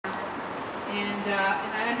And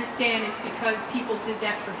I understand it's because people did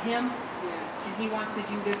that for him, and he wants to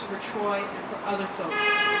do this for Troy and for other folks.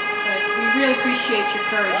 But we really appreciate your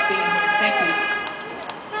courage being here. Thank you.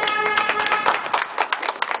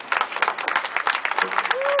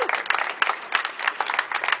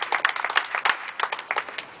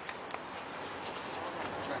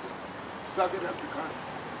 Suck it up because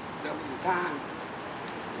there was a time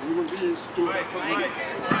when human beings stood up for me,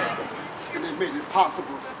 and they made it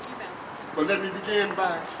possible. But let me begin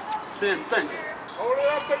by saying thanks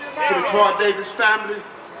to the Troy Davis family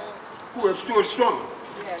who have stood strong.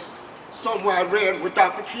 Somewhere I read what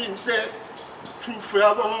Dr. King said, truth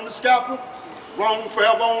forever on the scaffold, wrong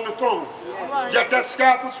forever on the throne. Yet that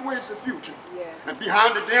scaffold sways the future, and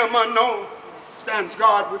behind the dim unknown stands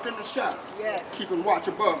God within the shadow, keeping watch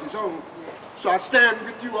above his own. So I stand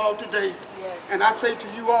with you all today, and I say to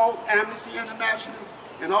you all, Amnesty International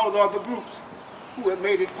and all the other groups who have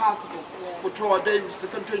made it possible for Troy Davis to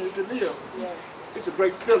continue to live. It's a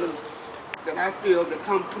great feeling that I feel that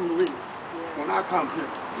comes through me when I come here.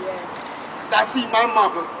 As I see my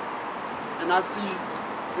mother, and I see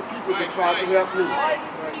the people that try to help me.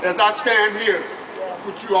 As I stand here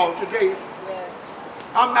with you all today,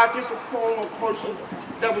 I'm not just a former person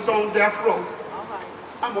that was on death row.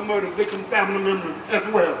 I'm a murder victim family member as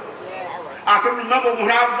well. I can remember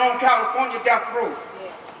when I was on California death row,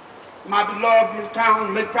 my beloved little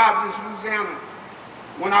town, Lake Providence, Louisiana.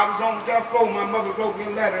 When I was on death row, my mother wrote me a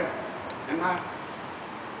letter, and my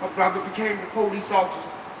brother became the police officer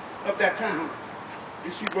of that town.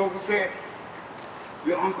 And she wrote and said,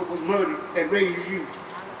 your uncle was murdered that raised you.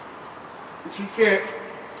 And she said,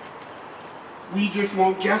 we just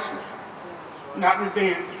want justice, not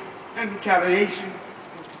revenge and retaliation.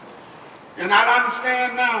 And I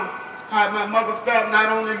understand now how my mother felt not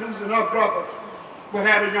only losing her brother, but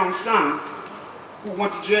had a young son who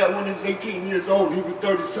went to jail when he was 18 years old. He was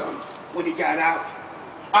 30-something when he got out.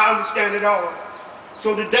 I understand it all.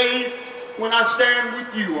 So today, when I stand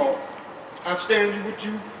with you all, I stand with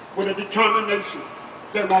you with a determination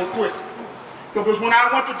that won't quit. Because when I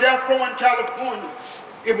went to death row in California,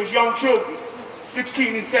 it was young children,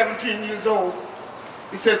 16 and 17 years old.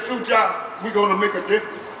 He said, Shujaa, we're going to make a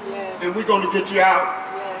difference. And we're going to get you out.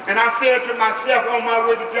 And I said to myself on my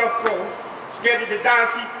way to death row, scheduled to die,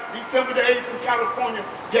 see, December the 8th in California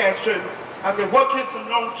gas chamber. I said, what can some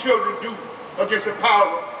young children do against the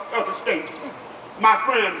power of the state? My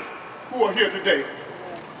friends who are here today,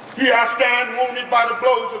 here I stand wounded by the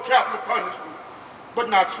blows of capital punishment, but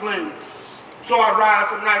not slain. So I rise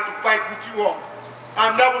tonight to fight with you all.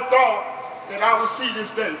 I never thought that I would see this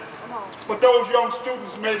day, but those young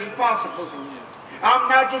students made it possible. I'm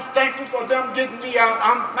not just thankful for them getting me out.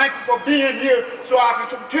 I'm thankful for being here so I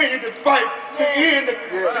can continue to fight to end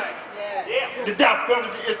the death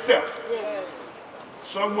penalty itself.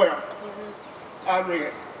 Somewhere I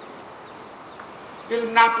read, it is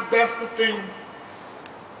not the best of things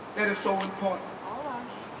that is so important.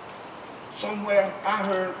 Somewhere I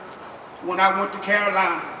heard when I went to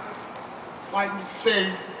Carolina, like we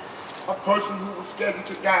say, a person who was scheduled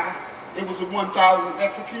to die, it was a 1,000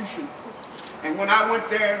 execution. And when I went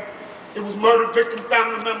there, it was murder victim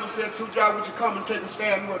family members said, Shujaa, would you come and take a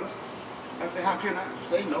stand with us? I said, how can I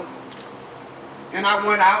say no? And I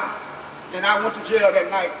went out, and I went to jail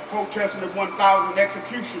that night protesting the 1,000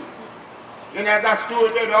 execution. And as I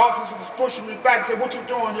stood there, the officer was pushing me back and said, what you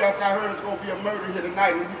doing here? I said, I heard there's going to be a murder here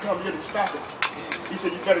tonight, and you come here to stop it. He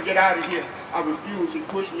said, you better get out of here. I refused. He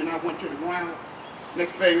pushed me, and I went to the ground.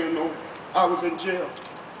 Next thing you know, I was in jail.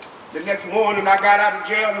 The next morning, I got out of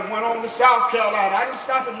jail and went on to South Carolina. I didn't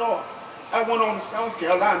stop in North. I went on to South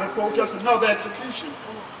Carolina and protested another execution.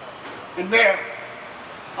 And there,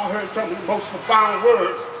 I heard some of the most profound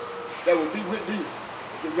words that will be with me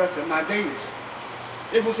the rest of my days.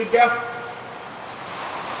 It was a death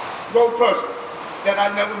row person that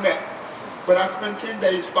I never met, but I spent 10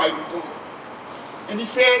 days fighting for him. And he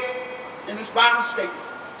said in his final statement,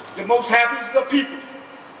 the most happiest of people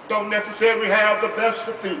don't necessarily have the best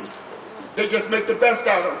of things. They just make the best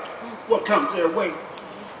out of what comes their way.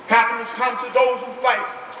 Happiness comes to those who fight,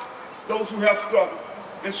 those who have struggled,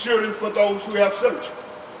 and surely for those who have searched.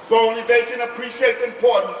 For only they can appreciate the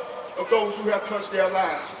importance of those who have touched their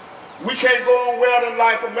lives. We can't go on well in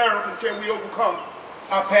life America until we overcome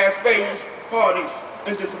our past failures, heartaches,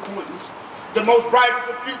 and disappointments. The most brightest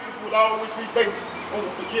of futures will always be based on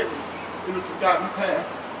the forgiveness in the forgotten past.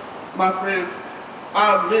 My friends,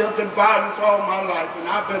 I've lived in violence all my life, and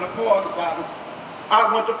I've been a part of violence.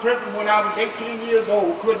 I went to prison when I was 18 years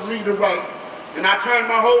old, couldn't read or write, and I turned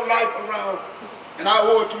my whole life around, and I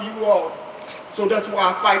owe it to you all. So that's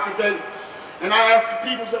why I fight today. And I ask the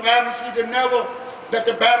peoples of Amnesty to never let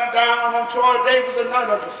the banner down on Troy Davis and none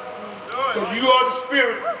of us. Because you are the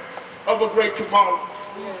spirit of a great tomorrow.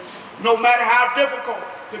 No matter how difficult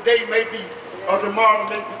the day may be or tomorrow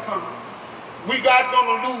may become, we not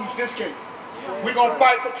going to lose this case. We're going to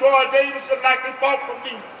fight for Troy Davis just like they fought for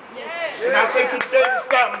me. And I say to the Davis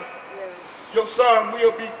family, your son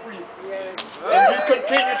will be free. And you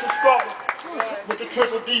continue to struggle with the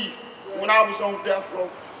triple D when I was on death row.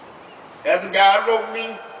 As a guy wrote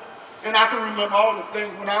me, and I can remember all the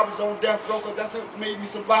things when I was on death row because that's what made me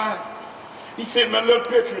survive. He sent me a little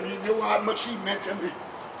picture and he knew how much he meant to me.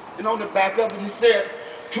 And on the back of it he said,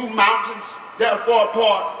 two mountains that are far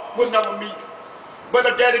apart will never meet, but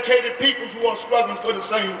are dedicated peoples who are struggling for the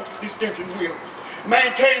same extension will.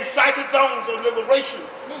 Maintain psychic zones of liberation,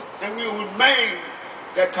 and we will remain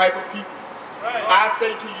that type of people. I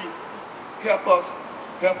say to you, help us,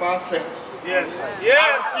 help ourselves. Yes.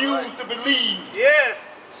 I refuse to believe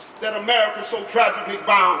that America is so tragically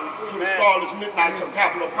bound to the starless midnights of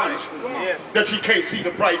capital punishment that she can't see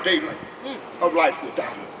the bright daylight of life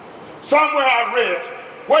without it. Somewhere I read,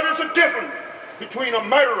 what is the difference between a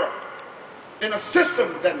murderer and a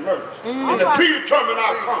system that murders? And the predetermined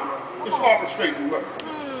outcome is orchestrating murder.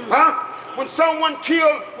 When someone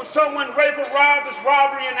killed, when someone raped or robbed, is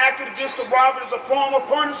robbery enacted against the robber as a form of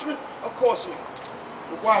punishment? Of course not.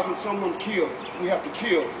 But why when someone killed, we have to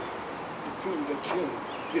kill to prove that killing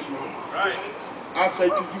is wrong? I say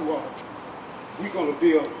to you all, we're going to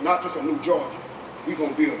build not just a new Georgia, we're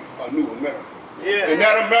going to build a new America. And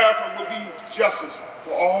that America will be justice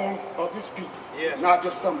for all of its people, not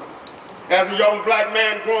just some of them. As a young black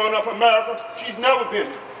man growing up in America, she's never been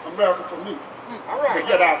America for me. But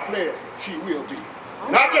yet I pledge she will be.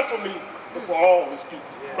 Not just for me, but for all its people.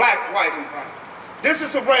 Black, white, and brown. This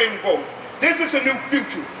is a rainbow. This is a new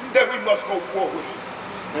future that we must go forward.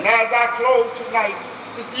 And as I close tonight,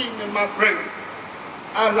 this evening, my friend,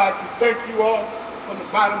 I'd like to thank you all from the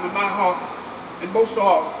bottom of my heart. And most of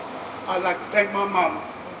all, I'd like to thank my mama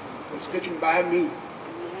for sticking by me.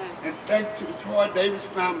 And thank to the Troy Davis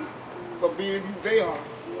family for being who they are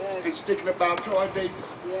and sticking about Troy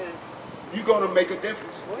Davis. You're going to make a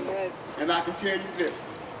difference. And I can tell you this.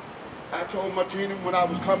 I told Martina when I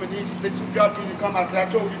was coming in, she said, Shujaa, can you come? I said,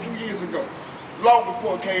 I told you 2 years ago, long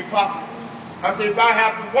before it came popular. I said, if I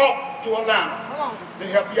have to walk to Atlanta to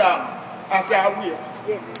help you out, I said, I will.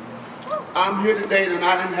 I'm here today and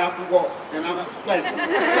I didn't have to walk, and I'm thankful.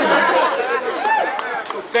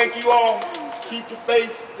 So thank you all. Keep the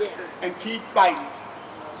faith and keep fighting.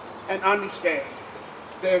 And understand,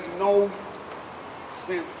 there's no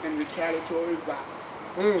sense in retaliatory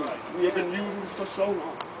violence. We have been using it for so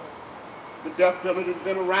long. The death penalty has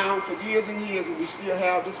been around for years and years, and we still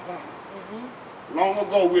have this violence. Long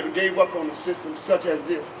ago, we would have gave up on a system such as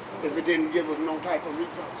this if it didn't give us no type of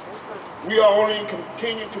results. We are only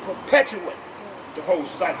continuing to perpetuate the whole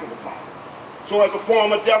cycle of violence. So as a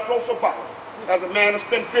former death row survivor, as a man who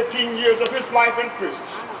spent 15 years of his life in prison,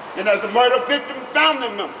 and as a murder victim family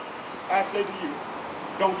member, I say to you,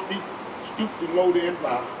 don't stoop below the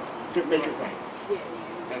environment to make it right.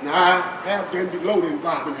 And I have been below the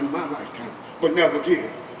environment in my lifetime, but never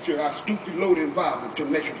again should I stoop below the environment to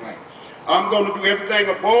make it right. I'm going to do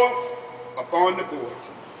everything above, upon the board.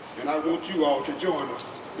 And I want you all to join us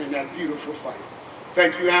in that beautiful fight.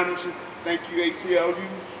 Thank you, Anderson. Thank you, ACLU,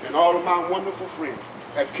 and all of my wonderful friends.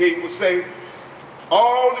 As King would say,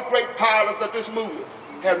 all the great pilots of this movement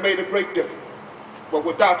have made a great difference. But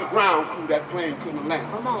without the ground crew, that plane couldn't land.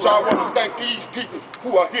 So I want to thank these people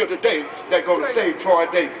who are here today that are going to save Troy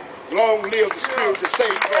Davis. Long live the spirit to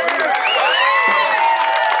save Troy Davis.